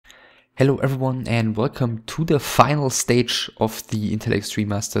Hello everyone and welcome to the final stage of the Intel Extreme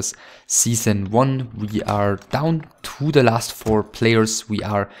Masters Season 1. We are down to the last 4 players. We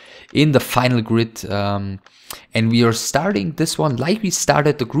are in the final grid and we are starting this one like we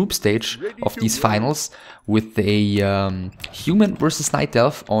started the group stage of these finals with a human versus night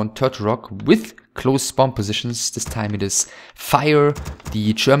elf on Turtle Rock with close spawn positions. This time it is Fire,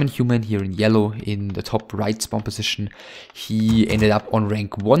 the German human here in yellow in the top right spawn position. He ended up on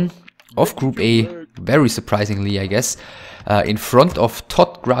rank 1 of Group A, very surprisingly I guess, in front of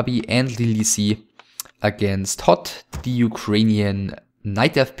HoT, Grubby and Lilisi against HoT, the Ukrainian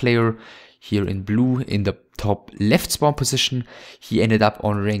Night Elf player here in blue in the top left spawn position. He ended up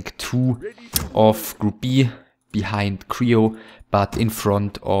on rank 2 of Group B behind Creo, but in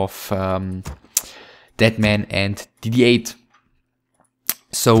front of Deadman and DD8.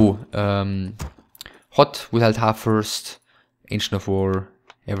 So HoT with Altar first, Ancient of War,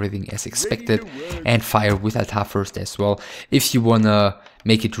 everything as expected, and Fire with Altar first as well. If you wanna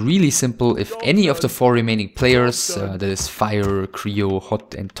make it really simple, if any of the 4 remaining players, that is Fire, Creo,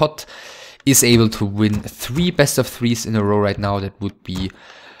 HoT and TOT, is able to win 3 best of 3s in a row right now, that would be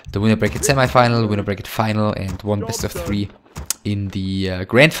the winner bracket semi-final, winner bracket final, and 1 best of 3 in the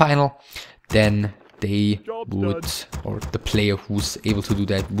grand final, then they would, or the player who's able to do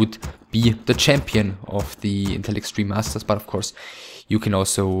that would be the champion of the Intel Extreme Masters. But of course, you can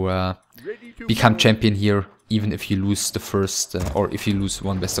also become champion here, even if you lose the first, or if you lose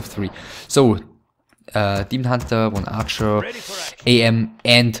 1 best of 3. So, Demon Hunter, 1 Archer, AM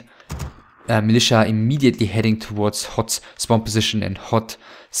and Militia immediately heading towards HoT's spawn position, and HoT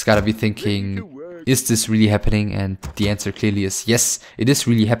is gotta be thinking, is this really happening? And the answer clearly is yes, it is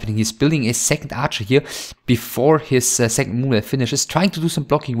really happening. He's building a second Archer here before his second Moonlight finishes, trying to do some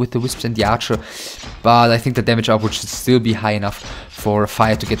blocking with the Wisps and the Archer, but I think the damage output should still be high enough for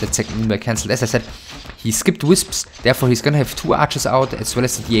Fire to get that second Moonlight cancelled. As I said, he skipped Wisps, therefore he's gonna have 2 Archers out as well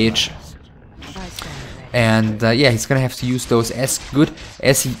as the DH, and yeah, he's gonna have to use those as good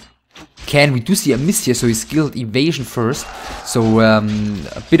as he can. We do see a miss here, so he skilled Evasion first, so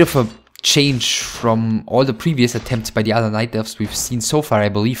a bit of a change from all the previous attempts by the other Night Elves we've seen so far, I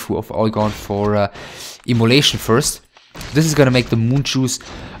believe, who have all gone for Immolation first. This is gonna make the Moon Juice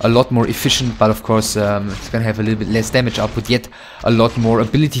a lot more efficient, but of course it's gonna have a little bit less damage output, yet a lot more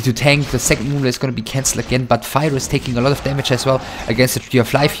ability to tank. The second Moonlight is gonna be cancelled again, but Fire is taking a lot of damage as well against the Tree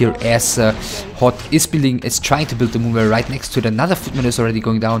of Life here, as HoT is trying to build the Moonlight right next to it. Another Footman is already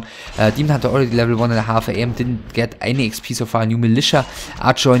going down. Demon Hunter already level 1.5 AM, didn't get any XP so far. New Militia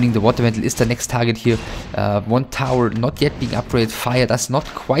are joining. The Water Mantle is the next target here. 1 tower not yet being upgraded. Fire does not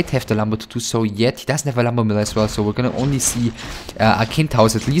quite have the lumber to do so yet. He doesn't have a lumber mill as well, so we're gonna only see arcane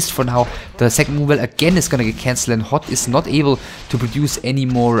towers, at least for now. The second move again is gonna get cancelled, and HoT is not able to produce any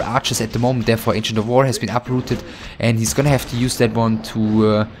more archers at the moment. Therefore Ancient of War has been uprooted, and he's gonna have to use that one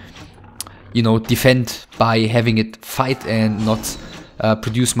to you know, defend by having it fight and not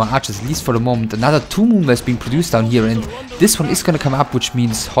produce more archers, at least for the moment. Another 2 Moonlights being produced down here, and this one is gonna come up, which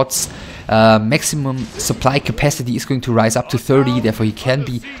means HoT's maximum supply capacity is going to rise up to 30. Therefore he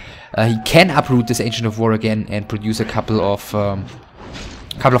can uproot this Ancient of War again and produce a couple of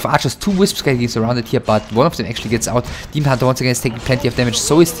archers. 2 Wisps getting surrounded here, but one of them actually gets out. Demon Hunter once again is taking plenty of damage,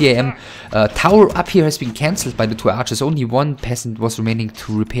 so is the AM. Tower up here has been cancelled by the 2 archers. Only 1 peasant was remaining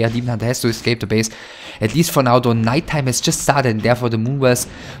to repair. Demon Hunter has to escape the base, at least for now, though nighttime has just started, and therefore the Moonwells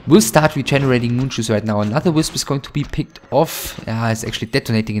will start regenerating Moon Juice right now. Another Wisp is going to be picked off. It's actually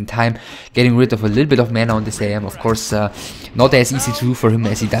detonating in time, getting rid of a little bit of mana on this AM. Of course, not as easy to do for him,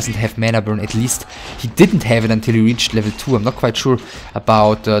 as he doesn't have mana burn. At least he didn't have it until he reached level 2. I'm not quite sure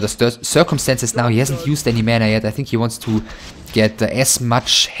about the circumstances now. He hasn't used any mana yet. I think he wants to get as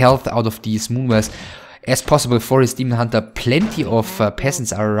much health out of these Moonwells as possible for his Demon Hunter. Plenty of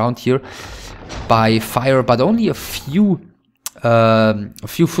peasants are around here by Fire, but only a few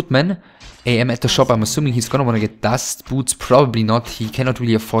footmen. AM at the shop. I'm assuming he's gonna want to get dust boots. Probably not. He cannot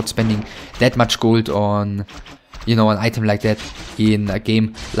really afford spending that much gold on, you know, an item like that in a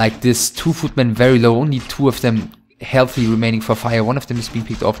game like this. 2 footmen, very low. Only 2 of them healthy remaining for Fire. 1 of them is being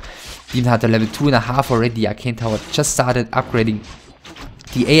picked off. Demon Hunter level 2.5 already. Arcane Tower just started upgrading.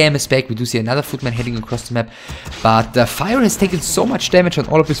 The AM is back. We do see another footman heading across the map, but Fire has taken so much damage on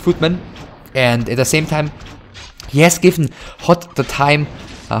all of his footmen, and at the same time he has given HoT the time.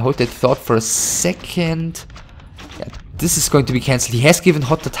 Hold that thought for a second. Yeah, this is going to be cancelled. He has given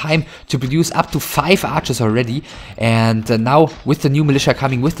HoT the time to produce up to 5 archers already, and now with the new Militia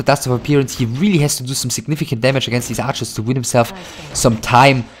coming, with the Dust of Appearance, he really has to do some significant damage against these archers to win himself some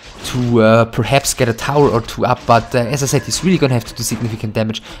time to perhaps get a tower or two up, but as I said, he's really gonna have to do significant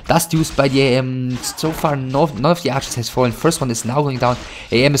damage. Dust used by the AM. So far, none of the archers has fallen. First one is now going down.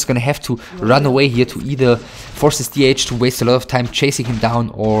 AM is gonna have to run away here to either force his DH to waste a lot of time chasing him down,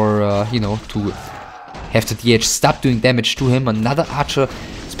 or you know, to have the DH stop doing damage to him. Another archer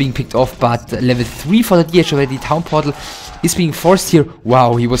is being picked off, but level 3 for the DH already. Town portal is being forced here.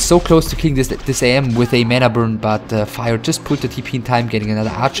 Wow, he was so close to killing this AM with a mana burn, but Fire just pulled the TP in time, getting another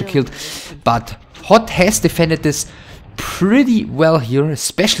archer killed. But HoT has defended this pretty well here,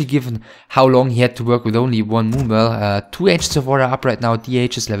 especially given how long he had to work with only one Moonwell. 2 Agents of Water up right now.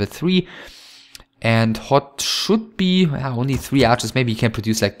 DH is level 3. And HoT should be only 3 archers. Maybe he can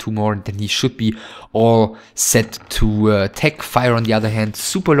produce like 2 more, and then he should be all set to tech. Fire, on the other hand,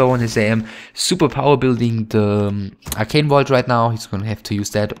 super low on his AM, super power building the Arcane Vault right now. He's gonna have to use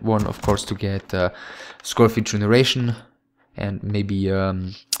that one, of course, to get Scroll of Regeneration and maybe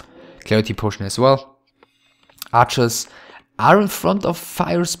Clarity Potion as well. Archers are in front of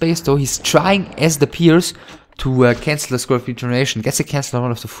Fire space, though. He's trying, as the peers, to cancel the Scroll of Regeneration. Gets a cancel on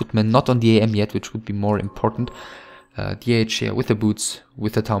one of the footmen, not on the AM yet, which would be more important. DH, yeah, with the boots,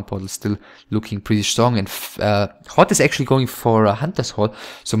 with the Town Portal, still looking pretty strong. And HoT is actually going for a Hunter's Hall,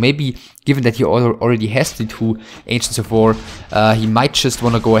 so maybe, given that he already has the 2 Ancients of War, he might just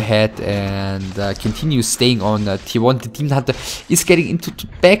want to go ahead and continue staying on tier 1. The Demon Hunter is getting into the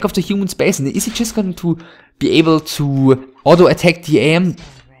back of the human space, and is he just going to be able to auto-attack the AM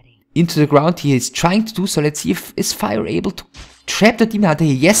into the ground? He is trying to do so. Let's see if is Fire able to trap the Demon Hunter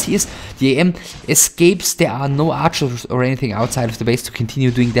here. Yes, he is. The AM escapes. There are no archers or anything outside of the base to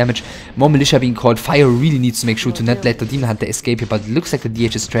continue doing damage. More militia being called. Fire really needs to make sure to not let the Demon Hunter escape here, but it looks like the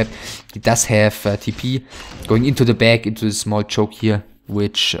DH is trapped. He does have TP going into the back, into the small choke here,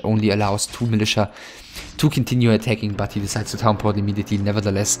 which only allows 2 militia to continue attacking, but he decides to Town Portal immediately.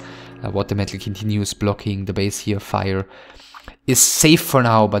 Nevertheless, Water Metal continues blocking the base here. Fire is safe for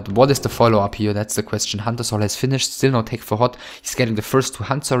now, but what is the follow-up here? That's the question. Hunter's Hall has finished, still no tech for HoT. He's getting the first 2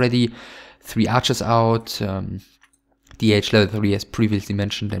 hunts already, 3 archers out, DH level 3 as previously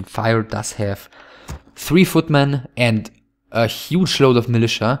mentioned, and Fire does have 3 footmen and a huge load of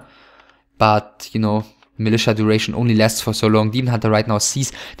militia, but, you know, militia duration only lasts for so long. Demon Hunter right now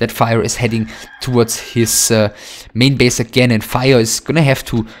sees that Fire is heading towards his main base again, and Fire is gonna have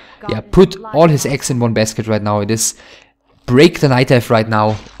to put all his eggs in one basket right now. It is break the Night Elf right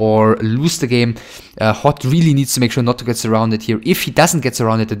now or lose the game. HoT really needs to make sure not to get surrounded here. If he doesn't get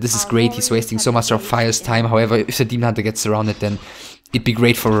surrounded, then this is great. He's wasting so much of Fire's time. However, if the Demon Hunter gets surrounded, then it'd be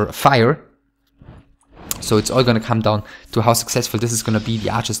great for Fire. So it's all going to come down to how successful this is going to be.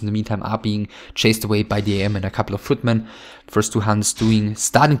 The archers in the meantime are being chased away by the AM and a couple of footmen. First 2 hunts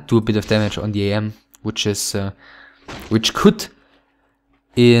starting to do a bit of damage on the AM, which is which could,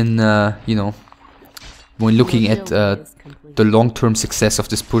 in you know, when looking at the long-term success of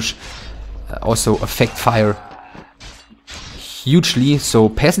this push, also affect Fire hugely. So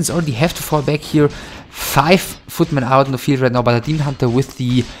peasants already have to fall back here. 5 footmen out in the field right now, but the Demon Hunter with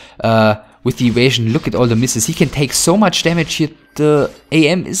the evasion, look at all the misses. He can take so much damage here. The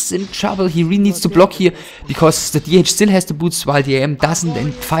AM is in trouble. He really needs to block here because the DH still has the boots while the AM doesn't,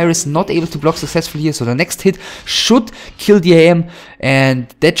 and Fire is not able to block successfully here. So the next hit should kill the AM, and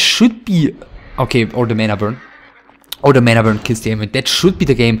that should be okay, or the mana burn. Or the mana burn kills the AM, and that should be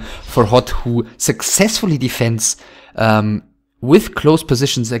the game for HoT, who successfully defends with close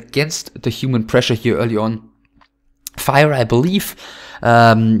positions against the human pressure here early on. Fire, I believe,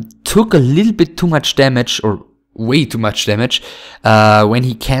 took a little bit too much damage, or way too much damage, when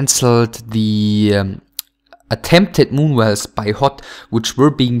he cancelled the attempted Moonwells by HoT, which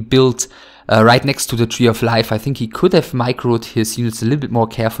were being built right next to the Tree of Life. I think he could have microed his units a little bit more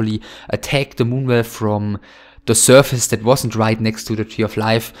carefully, attacked the Moonwell from the surface that wasn't right next to the Tree of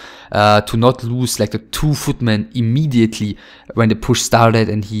Life, to not lose like the 2 footmen immediately when the push started,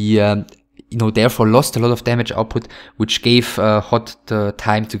 and he you know, therefore lost a lot of damage output, which gave HoT the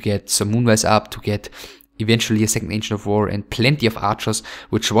time to get some Moonwells up, to get eventually a second Ancient of War and plenty of archers,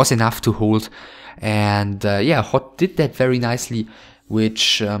 which was enough to hold. And yeah, HoT did that very nicely,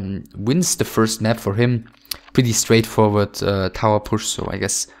 which wins the first map for him. Pretty straightforward tower push, so I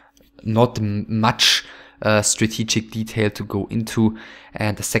guess not much strategic detail to go into.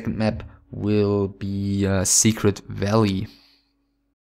 And the second map will be Secret Valley.